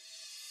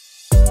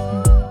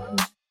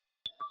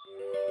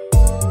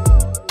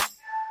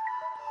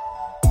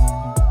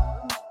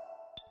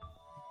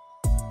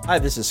Hi,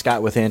 this is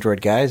Scott with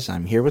Android Guys.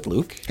 I'm here with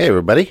Luke. Hey,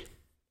 everybody.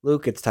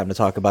 Luke, it's time to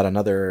talk about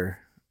another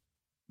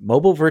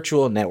mobile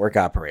virtual network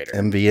operator.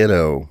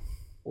 MVNO.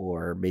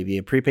 Or maybe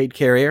a prepaid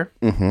carrier.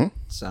 Mm-hmm.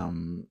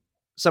 Some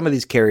of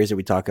these carriers that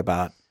we talk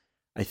about,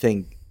 I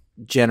think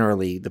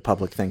generally the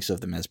public thinks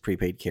of them as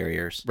prepaid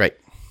carriers. Right.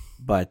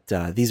 But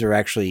these are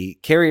actually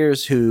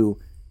carriers who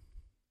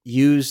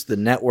use the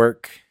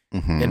network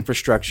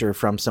infrastructure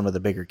from some of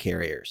the bigger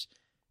carriers.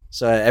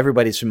 So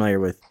everybody's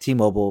familiar with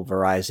T-Mobile,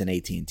 Verizon,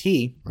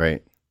 AT&T.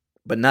 Right.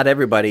 But not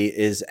everybody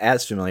is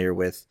as familiar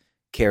with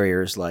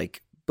carriers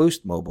like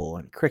Boost Mobile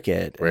and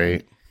Cricket.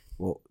 Right.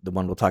 And, the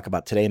one we'll talk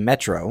about today,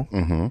 Metro.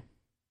 Mm-hmm.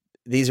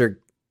 These are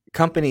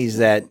companies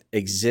that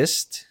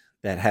exist,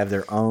 that have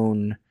their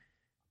own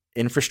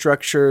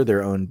infrastructure,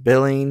 their own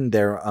billing,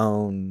 their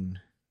own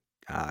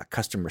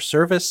customer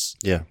service.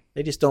 Yeah.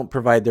 They just don't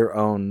provide their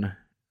own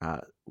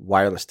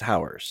wireless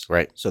towers.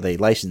 Right. So they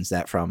license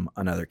that from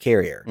another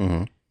carrier.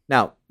 Mm-hmm.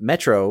 Now,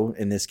 Metro,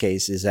 in this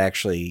case, is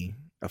actually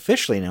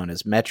officially known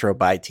as Metro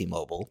by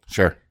T-Mobile.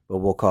 Sure. But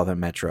we'll call them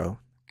Metro.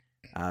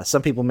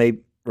 Some people may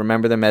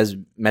remember them as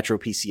Metro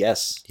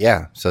PCS.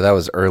 Yeah. So that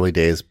was early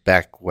days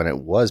back when it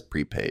was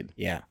prepaid.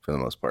 Yeah. For the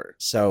most part.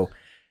 So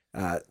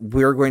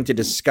we're going to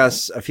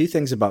discuss a few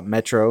things about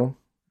Metro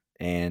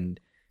and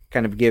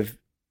kind of give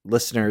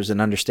listeners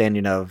an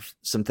understanding of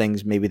some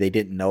things maybe they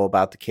didn't know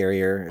about the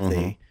carrier, if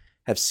they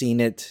have seen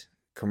it,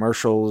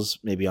 commercials,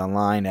 maybe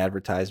online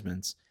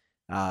advertisements.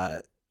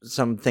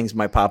 Some things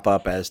might pop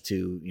up as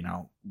to,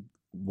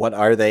 what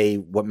are they?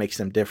 What makes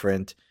them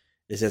different?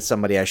 Is it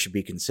somebody I should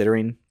be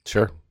considering?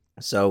 Sure.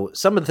 So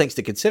some of the things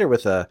to consider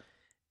with an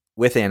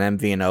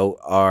MVNO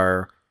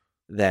are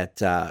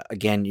that,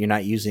 again, you're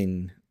not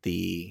using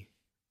the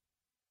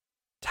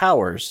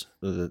towers,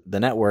 the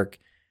network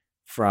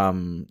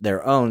from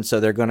their own. So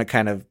they're going to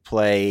kind of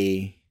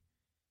play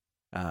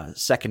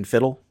second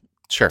fiddle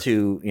Sure.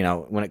 to,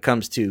 when it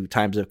comes to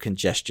times of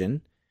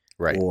congestion.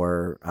 Right.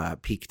 Or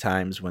peak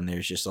times when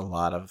there's just a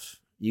lot of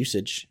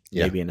usage,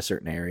 maybe in a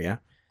certain area.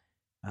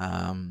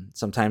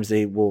 Sometimes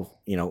they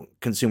will,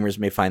 consumers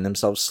may find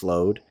themselves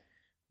slowed,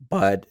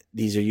 but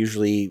these are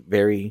usually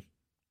very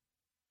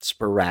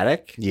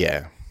sporadic.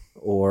 Yeah.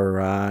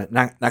 Or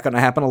not going to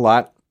happen a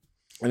lot.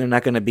 And they're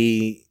not going to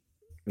be,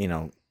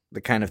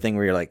 the kind of thing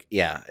where you're like,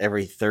 yeah,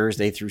 every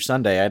Thursday through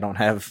Sunday, I don't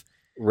have,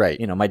 right.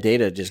 My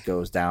data just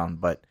goes down.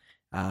 But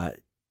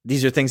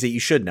these are things that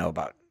you should know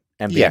about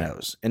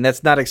MVNOs. And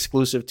that's not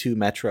exclusive to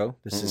Metro.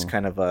 This is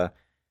kind of a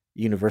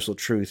universal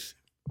truth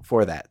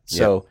for that.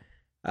 So,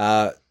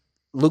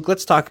 Luke,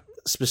 let's talk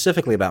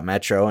specifically about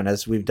Metro. And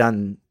as we've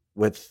done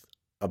with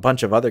a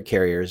bunch of other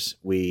carriers,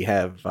 we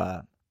have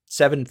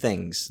 7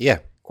 things,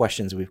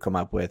 questions we've come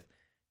up with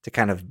to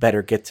kind of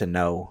better get to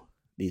know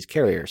these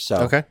carriers.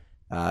 So,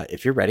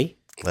 if you're ready,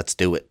 let's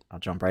do it. I'll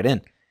jump right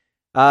in.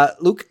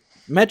 Luke,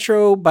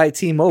 Metro by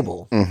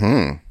T-Mobile.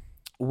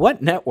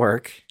 What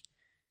network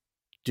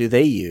do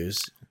they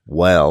use?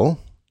 Well,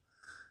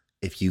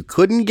 if you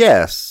couldn't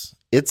guess,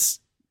 it's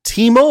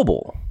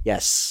T-Mobile.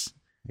 Yes.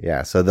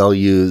 Yeah, so they'll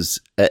use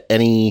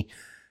any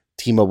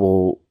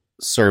T-Mobile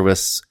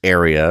service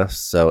area.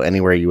 So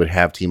anywhere you would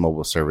have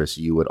T-Mobile service,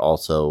 you would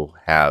also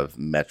have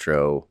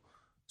Metro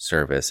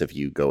service if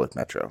you go with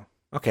Metro.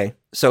 Okay.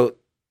 So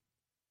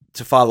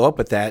to follow up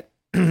with that,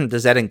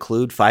 does that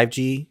include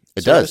 5G?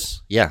 It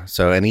does. Yeah.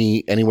 So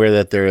anywhere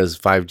that there is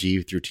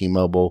 5G through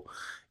T-Mobile,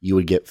 you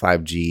would get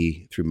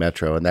 5G through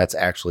Metro. And that's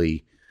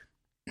actually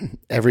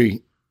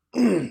every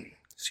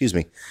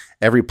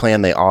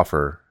plan they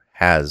offer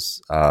has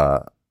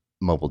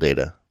mobile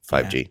data,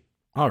 5G.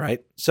 Yeah. All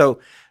right. So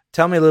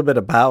tell me a little bit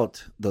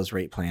about those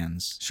rate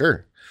plans.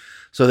 Sure.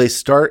 So they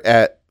start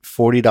at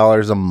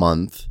 $40 a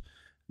month.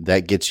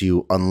 That gets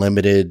you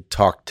unlimited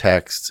talk,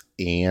 text,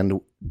 and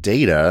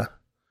data.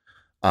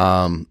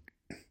 And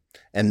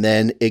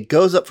then it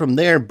goes up from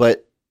there,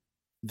 but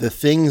the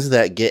things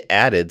that get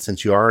added,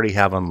 since you already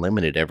have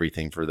unlimited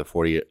everything for the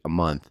 $40 a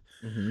month,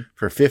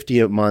 for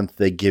 $50 a month,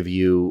 they give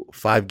you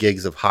 5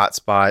 gigs of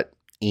hotspot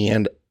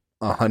and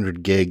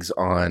 100 gigs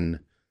on,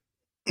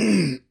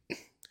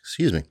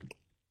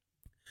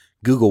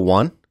 Google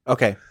One.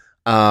 Okay.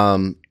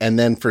 And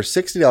then for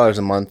 $60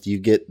 a month, you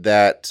get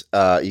that,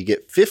 you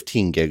get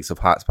 15 gigs of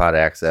hotspot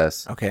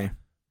access. Okay.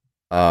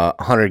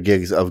 100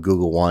 gigs of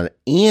Google One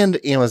and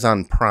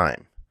Amazon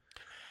Prime.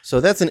 So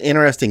that's an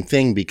interesting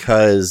thing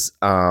because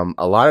a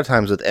lot of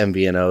times with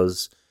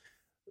MVNOs,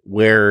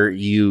 where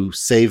you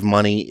save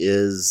money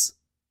is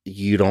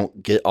you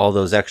don't get all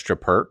those extra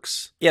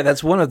perks. Yeah,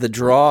 that's one of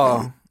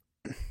the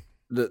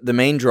the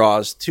main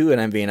draws to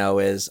an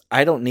MVNO is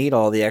I don't need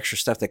all the extra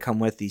stuff that come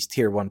with these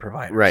tier 1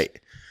 providers. Right.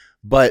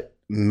 But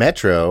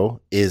Metro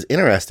is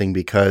interesting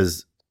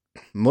because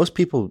most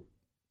people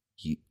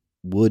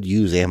would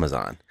use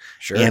Amazon.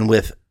 Sure. And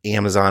with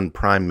Amazon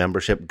Prime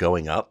membership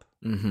going up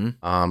in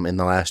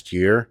the last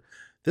year,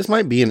 this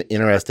might be an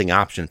interesting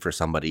option for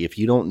somebody. If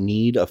you don't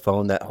need a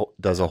phone that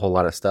does a whole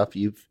lot of stuff,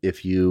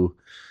 if you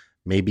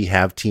maybe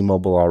have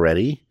T-Mobile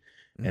already,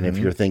 and if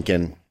you're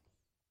thinking,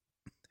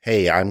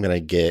 hey, I'm going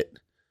to get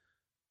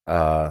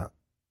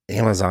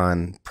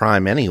Amazon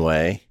Prime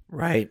anyway,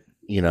 Right.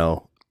 you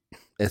know,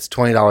 it's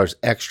 $20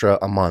 extra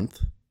a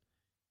month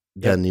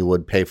than you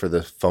would pay for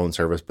the phone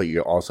service, but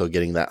you're also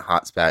getting that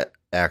hotspot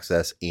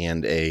access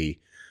and a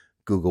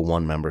Google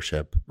One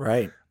membership.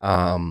 Right.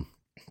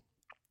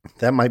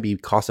 That might be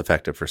cost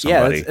effective for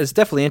somebody. Yeah, it's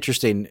definitely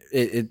interesting.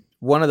 It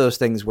one of those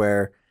things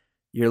where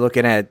you're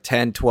looking at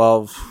 $10,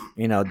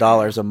 $12,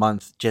 dollars a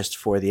month just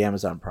for the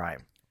Amazon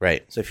Prime.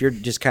 Right. So if you're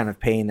just kind of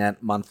paying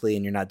that monthly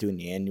and you're not doing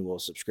the annual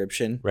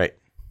subscription, Right.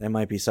 that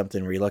might be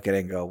something where you look at it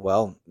and go,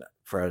 well,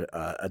 for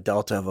a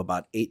delta of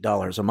about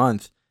 $8 a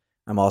month,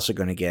 I'm also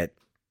going to get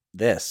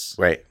this.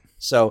 Right.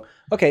 So,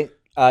 okay.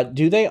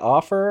 Do they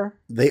offer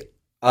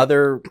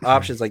other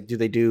options? Like, do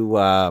they do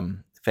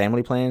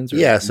family plans? Or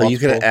yeah. So you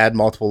can multiple? add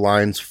multiple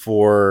lines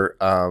for,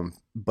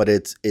 but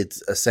it's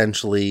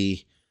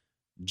essentially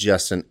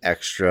just an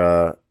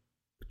extra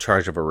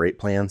charge of a rate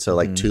plan. So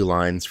like 2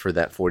 lines for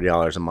that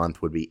 $40 a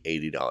month would be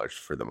 $80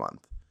 for the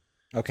month.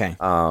 Okay.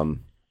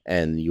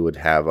 And you would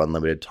have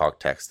unlimited talk,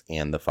 text,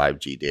 and the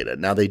 5G data.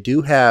 Now they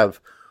do have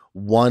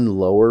one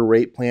lower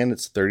rate plan.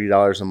 It's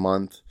 $30 a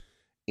month,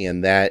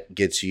 and that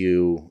gets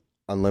you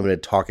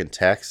unlimited talk and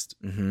text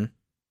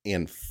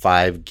and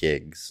 5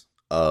 gigs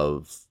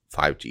of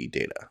 5G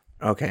data.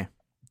 Okay.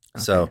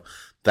 So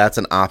that's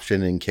an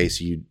option in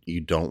case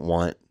you don't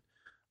want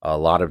a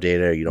lot of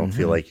data. You don't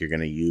feel like you're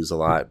going to use a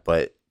lot,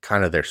 but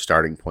kind of their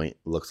starting point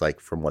looks like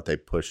from what they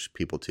push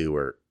people to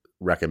or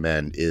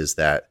recommend is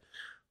that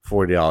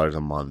 $40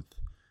 a month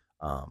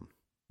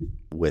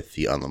with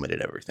the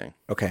unlimited everything.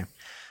 Okay.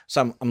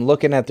 So I'm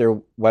looking at their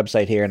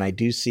website here, and I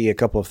do see a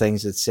couple of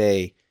things that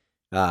say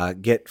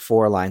get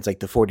 4 lines, like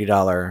the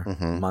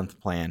 $40 a month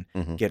plan.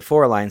 Get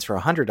 4 lines for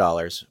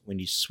 $100 when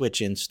you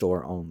switch in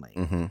store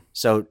only.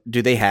 So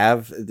do they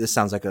have, this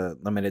sounds like a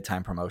limited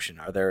time promotion.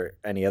 Are there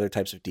any other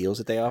types of deals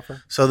that they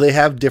offer? So they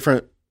have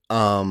different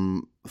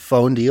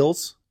phone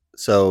deals.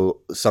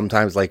 So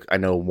sometimes, like I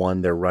know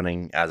one they're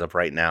running as of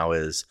right now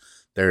is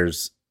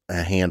there's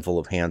a handful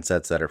of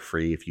handsets that are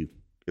free if you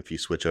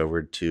switch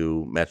over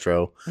to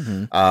Metro.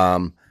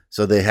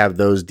 So they have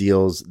those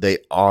deals. They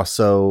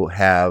also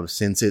have,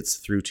 since it's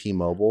through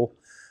T-Mobile,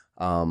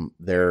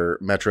 their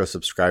Metro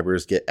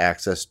subscribers get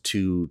access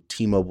to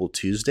T-Mobile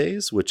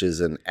Tuesdays, which is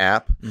an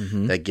app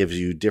that gives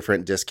you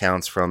different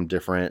discounts from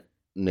different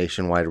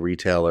nationwide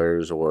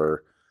retailers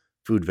or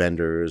food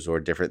vendors or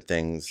different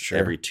things. Sure.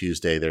 Every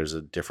Tuesday there's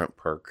a different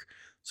perk.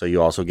 So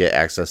you also get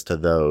access to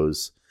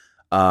those.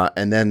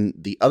 And then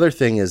the other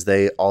thing is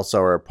they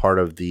also are a part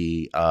of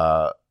the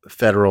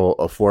federal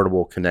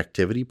Affordable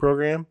Connectivity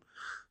Program.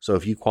 So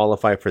if you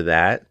qualify for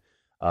that,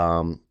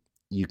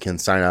 you can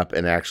sign up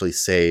and actually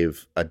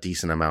save a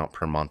decent amount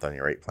per month on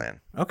your rate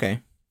plan.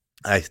 Okay.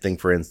 I think,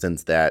 for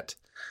instance, that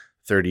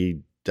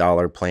 $30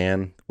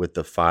 plan with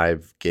the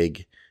 5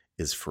 gig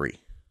is free.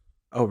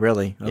 Oh,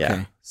 really? Okay.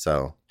 Yeah.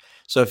 So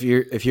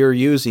if you're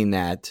using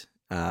that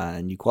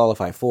and you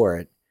qualify for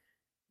it,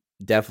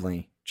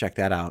 definitely check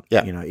that out.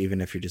 Yeah.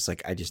 Even if you're just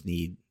like, I just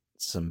need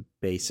some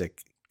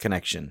basic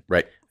connection.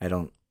 Right. I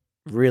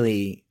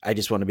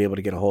just want to be able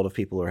to get a hold of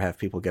people or have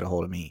people get a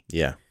hold of me.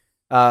 Yeah.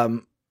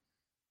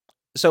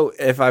 So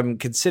if I'm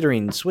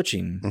considering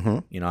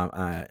switching,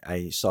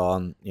 I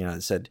saw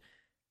it said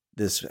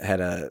this had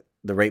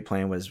the rate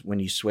plan was when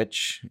you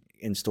switch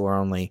in store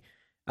only.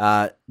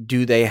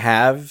 Do they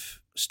have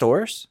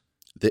stores?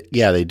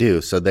 Yeah, they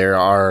do. So there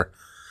are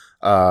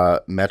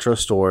Metro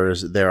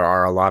stores. There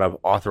are a lot of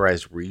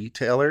authorized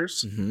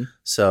retailers.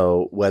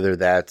 So whether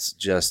that's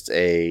just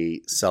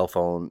a cell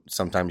phone,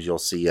 sometimes you'll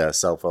see a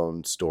cell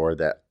phone store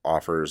that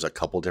offers a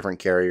couple different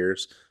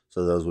carriers.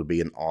 So those would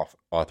be an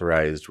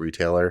authorized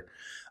retailer.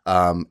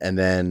 And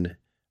then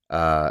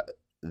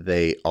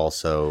they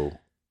also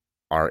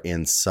are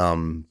in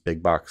some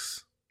big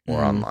box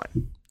or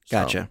online.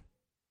 Gotcha.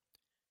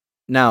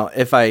 Now,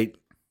 if I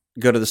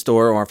go to the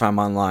store or if I'm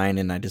online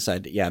and I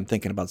decide, I'm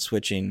thinking about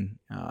switching,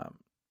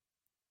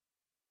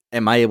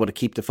 am I able to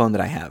keep the phone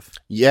that I have?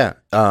 Yeah.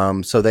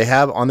 So they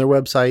have on their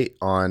website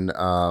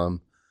on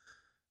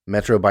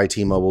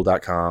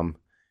metrobytmobile.com,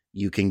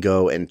 you can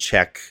go and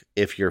check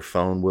if your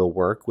phone will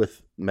work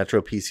with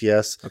Metro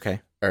PCS.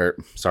 Okay. Or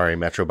sorry,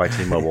 Metro by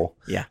T-Mobile.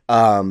 Yeah.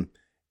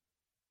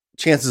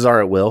 Chances are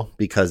it will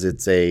because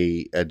it's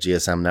a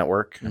GSM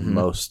network.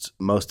 Most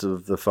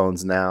of the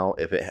phones now,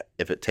 if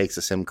it takes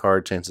a SIM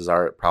card, chances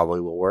are it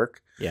probably will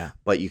work. Yeah.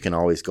 But you can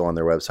always go on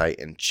their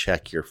website and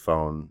check your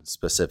phone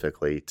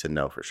specifically to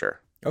know for sure.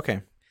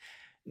 Okay.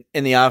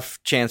 In the off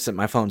chance that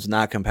my phone's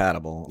not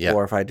compatible,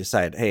 or if I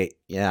decide, hey,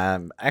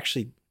 I'm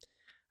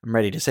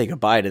ready to say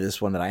goodbye to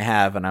this one that I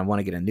have and I want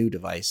to get a new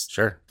device.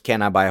 Sure.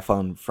 Can I buy a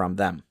phone from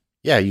them?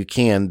 Yeah, you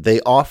can. They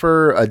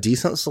offer a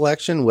decent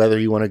selection, whether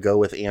you want to go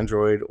with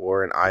Android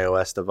or an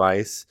iOS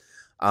device.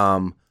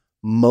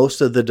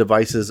 Most of the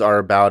devices are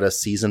about a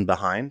season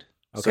behind.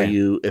 Okay.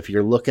 So if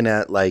you're looking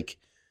at like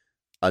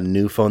a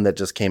new phone that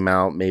just came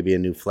out, maybe a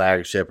new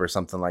flagship or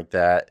something like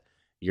that,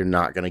 you're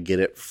not going to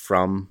get it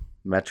from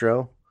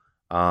Metro.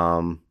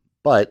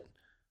 But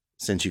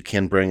since you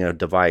can bring a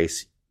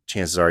device,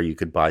 chances are you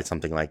could buy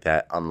something like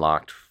that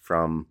unlocked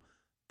from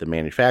the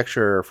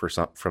manufacturer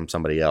from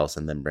somebody else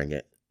and then bring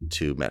it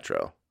to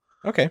Metro.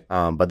 Okay.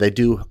 But they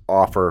do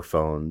offer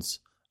phones,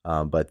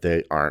 but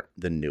they aren't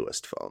the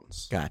newest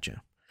phones.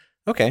 Gotcha.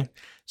 Okay.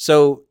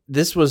 So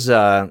this was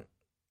a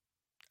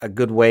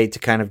good way to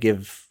kind of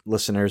give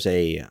listeners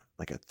a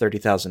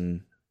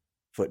 30,000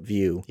 foot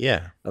view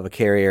of a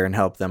carrier and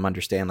help them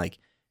understand, like,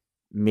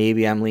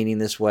 maybe I'm leaning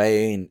this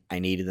way and I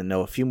needed to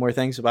know a few more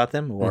things about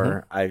them,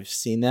 or I've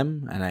seen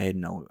them and I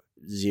know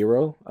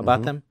zero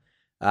about them.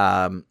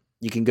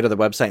 You can go to the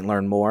website and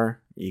learn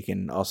more. You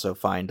can also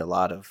find a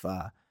lot of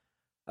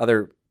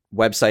other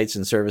websites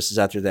and services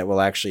out there that will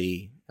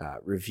actually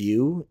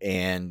review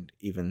and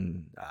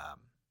even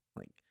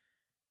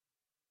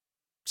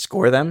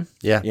score them.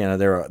 Yeah.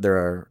 There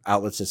are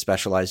outlets that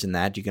specialize in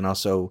that. You can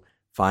also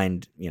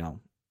find,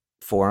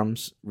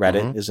 forums.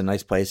 Reddit is a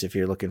nice place if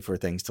you're looking for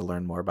things to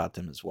learn more about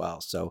them as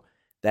well. So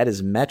that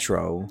is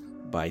Metro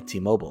by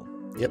T-Mobile.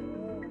 Yep.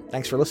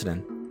 Thanks for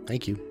listening.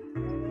 Thank you.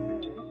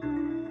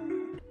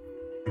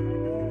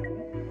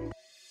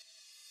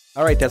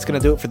 All right, that's going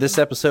to do it for this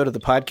episode of the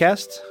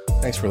podcast.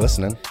 Thanks for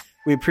listening.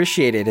 We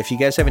appreciate it. If you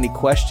guys have any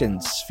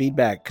questions,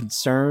 feedback,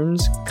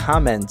 concerns,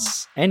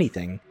 comments,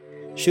 anything,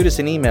 shoot us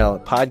an email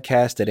at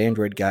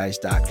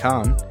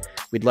podcast@androidguys.com.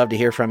 We'd love to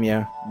hear from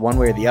you one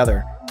way or the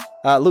other.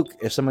 Luke,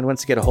 if someone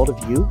wants to get a hold of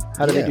you,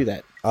 how do they do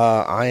that?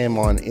 I am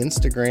on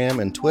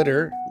Instagram and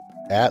Twitter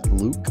at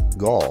Luke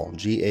Gaul,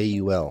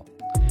 Gaul.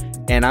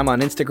 And I'm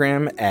on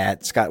Instagram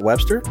at Scott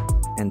Webster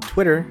and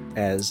Twitter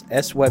as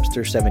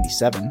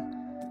SWebster77.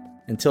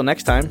 Until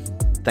next time,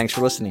 thanks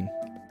for listening.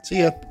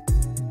 See ya.